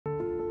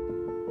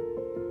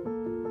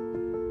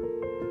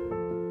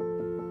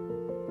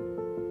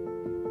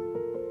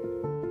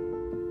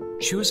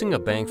Choosing a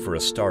bank for a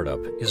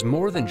startup is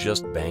more than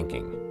just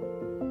banking.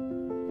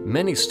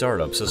 Many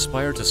startups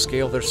aspire to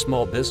scale their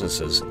small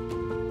businesses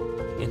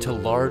into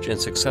large and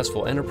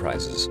successful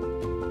enterprises.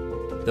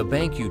 The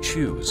bank you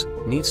choose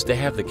needs to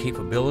have the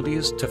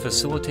capabilities to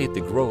facilitate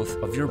the growth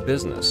of your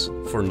business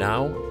for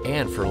now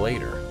and for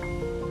later.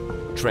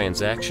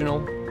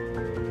 Transactional,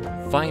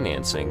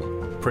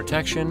 financing,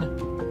 protection,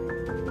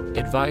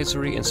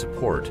 advisory, and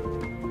support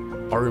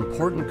are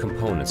important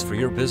components for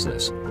your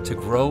business to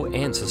grow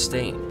and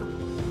sustain.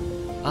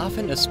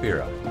 AFFIN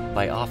Aspira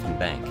by AFFIN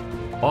Bank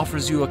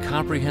offers you a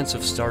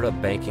comprehensive startup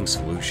banking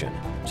solution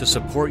to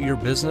support your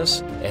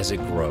business as it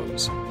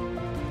grows.